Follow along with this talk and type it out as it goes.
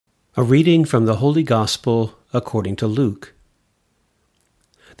A reading from the Holy Gospel according to Luke.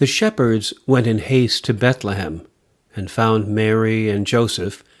 The shepherds went in haste to Bethlehem and found Mary and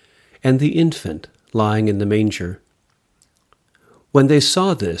Joseph and the infant lying in the manger. When they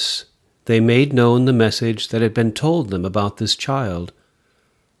saw this, they made known the message that had been told them about this child.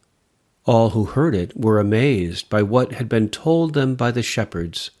 All who heard it were amazed by what had been told them by the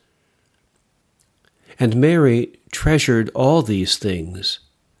shepherds. And Mary treasured all these things,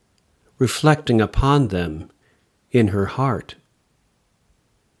 reflecting upon them in her heart.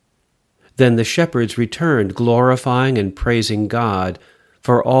 Then the shepherds returned, glorifying and praising God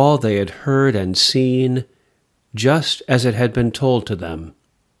for all they had heard and seen, just as it had been told to them.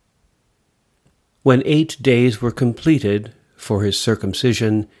 When 8 days were completed for his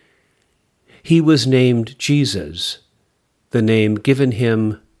circumcision, he was named Jesus, the name given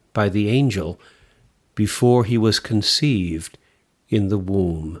him by the angel before he was conceived in the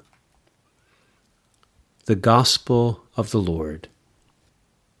womb. The Gospel of the Lord.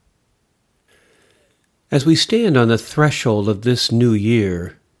 As we stand on the threshold of this new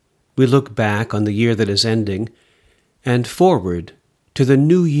year, we look back on the year that is ending and forward to the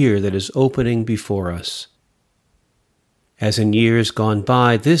new year that is opening before us. As in years gone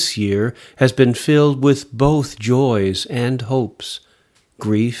by, this year has been filled with both joys and hopes,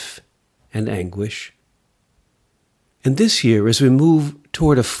 grief and anguish. And this year, as we move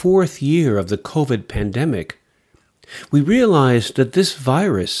toward a 4th year of the COVID pandemic, we realize that this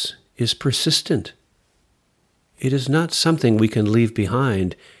virus is persistent. It is not something we can leave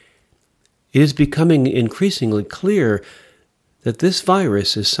behind. It is becoming increasingly clear that this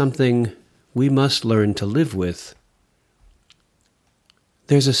virus is something we must learn to live with.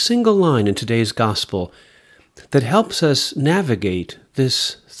 There's a single line in today's gospel that helps us navigate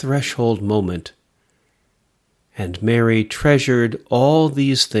this threshold moment. And Mary treasured all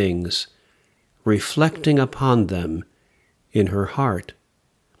these things, reflecting upon them in her heart.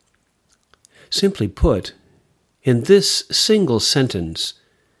 Simply put, in this single sentence,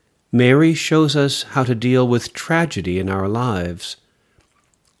 Mary shows us how to deal with tragedy in our lives.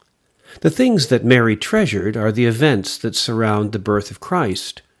 The things that Mary treasured are the events that surround the birth of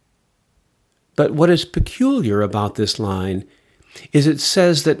Christ. But what is peculiar about this line is it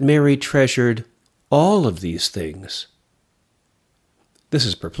says that Mary treasured all of these things. This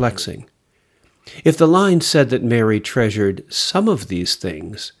is perplexing. If the line said that Mary treasured some of these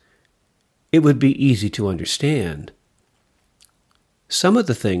things, it would be easy to understand. Some of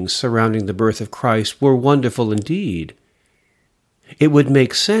the things surrounding the birth of Christ were wonderful indeed. It would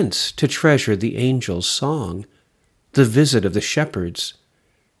make sense to treasure the angel's song, the visit of the shepherds,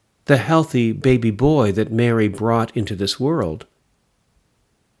 the healthy baby boy that Mary brought into this world.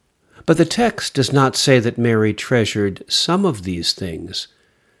 But the text does not say that Mary treasured some of these things,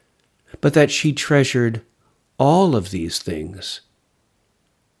 but that she treasured all of these things.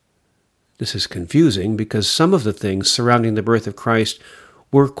 This is confusing because some of the things surrounding the birth of Christ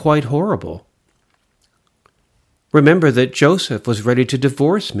were quite horrible. Remember that Joseph was ready to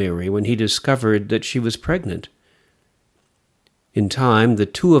divorce Mary when he discovered that she was pregnant. In time, the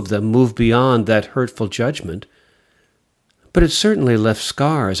two of them moved beyond that hurtful judgment, but it certainly left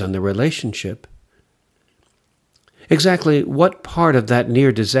scars on the relationship. Exactly what part of that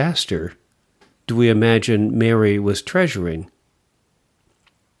near disaster do we imagine Mary was treasuring?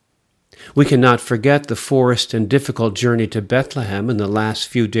 We cannot forget the forced and difficult journey to Bethlehem in the last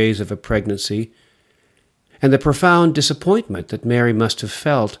few days of a pregnancy, and the profound disappointment that Mary must have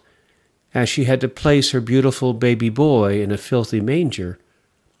felt as she had to place her beautiful baby boy in a filthy manger.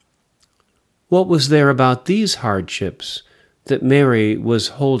 What was there about these hardships that Mary was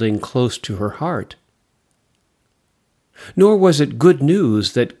holding close to her heart? Nor was it good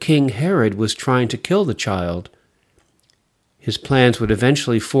news that King Herod was trying to kill the child. His plans would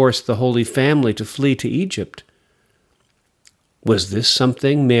eventually force the Holy Family to flee to Egypt. Was this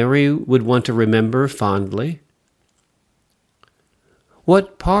something Mary would want to remember fondly?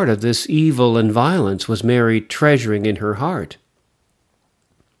 What part of this evil and violence was Mary treasuring in her heart?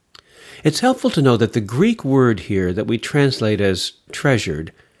 It's helpful to know that the Greek word here that we translate as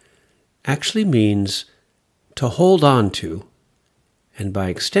treasured actually means to hold on to, and by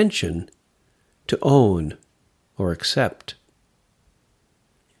extension, to own or accept.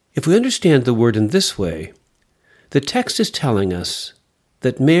 If we understand the word in this way, the text is telling us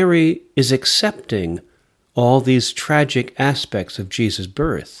that Mary is accepting all these tragic aspects of Jesus'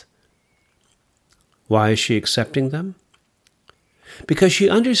 birth. Why is she accepting them? Because she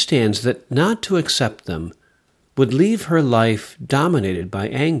understands that not to accept them would leave her life dominated by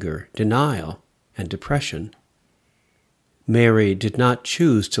anger, denial, and depression. Mary did not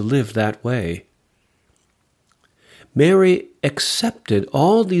choose to live that way. Mary accepted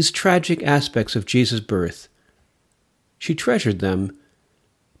all these tragic aspects of Jesus' birth. She treasured them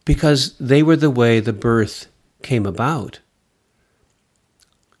because they were the way the birth came about.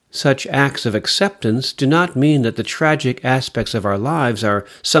 Such acts of acceptance do not mean that the tragic aspects of our lives are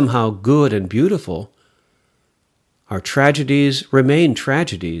somehow good and beautiful. Our tragedies remain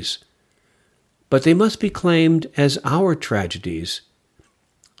tragedies, but they must be claimed as our tragedies,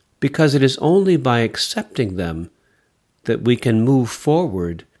 because it is only by accepting them that we can move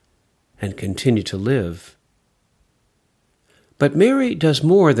forward and continue to live. But Mary does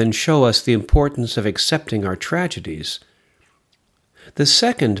more than show us the importance of accepting our tragedies. The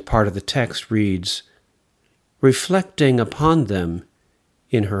second part of the text reads, reflecting upon them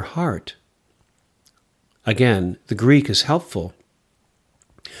in her heart. Again, the Greek is helpful.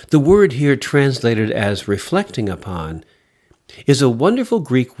 The word here translated as reflecting upon is a wonderful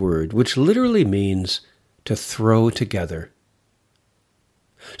Greek word which literally means to throw together.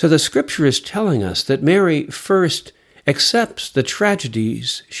 So the Scripture is telling us that Mary first accepts the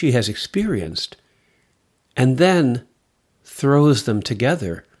tragedies she has experienced and then throws them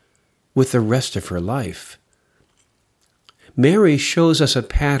together with the rest of her life. Mary shows us a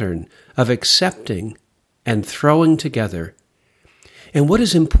pattern of accepting and throwing together. And what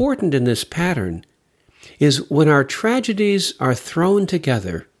is important in this pattern is when our tragedies are thrown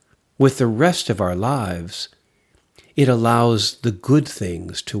together with the rest of our lives, it allows the good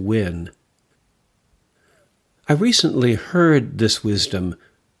things to win. I recently heard this wisdom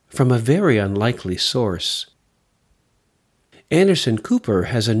from a very unlikely source. Anderson Cooper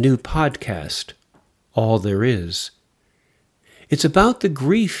has a new podcast, All There Is. It's about the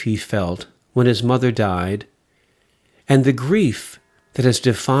grief he felt when his mother died, and the grief that has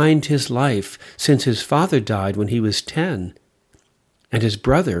defined his life since his father died when he was 10, and his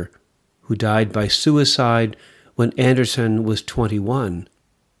brother, who died by suicide when Anderson was 21.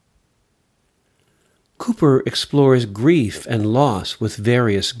 Cooper explores grief and loss with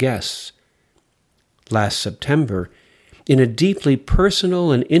various guests. Last September, in a deeply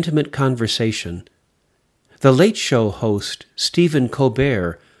personal and intimate conversation, the Late Show host Stephen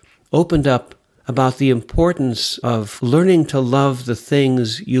Colbert opened up about the importance of learning to love the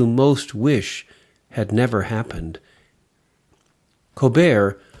things you most wish had never happened.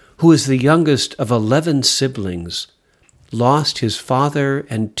 Colbert, who is the youngest of 11 siblings, lost his father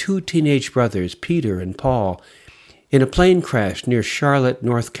and 2 teenage brothers, Peter and Paul, in a plane crash near Charlotte,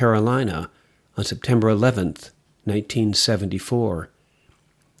 North Carolina, on September 11th, 1974.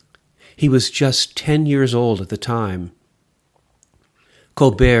 He was just 10 years old at the time.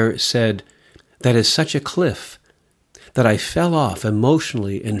 Colbert said, "That is such a cliff that I fell off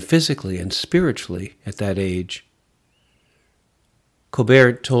emotionally and physically and spiritually at that age."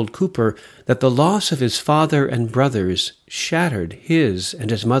 Colbert told Cooper that the loss of his father and brothers shattered his and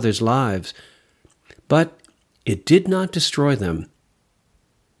his mother's lives, but it did not destroy them.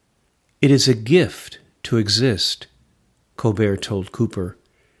 "It is a gift to exist," Colbert told Cooper,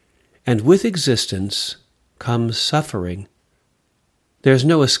 "and with existence comes suffering. There's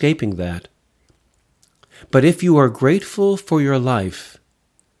no escaping that. But if you are grateful for your life,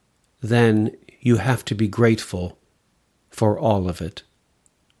 then you have to be grateful for all of it."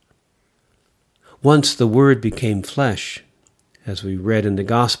 Once the Word became flesh, as we read in the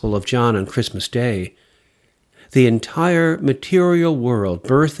Gospel of John on Christmas Day, the entire material world,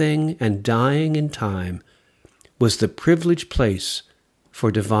 birthing and dying in time, was the privileged place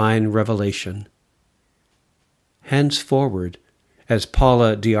for divine revelation. Henceforward, as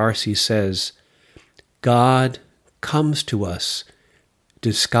Paula D'Arcy says, God comes to us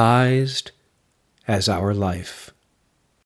disguised as our life.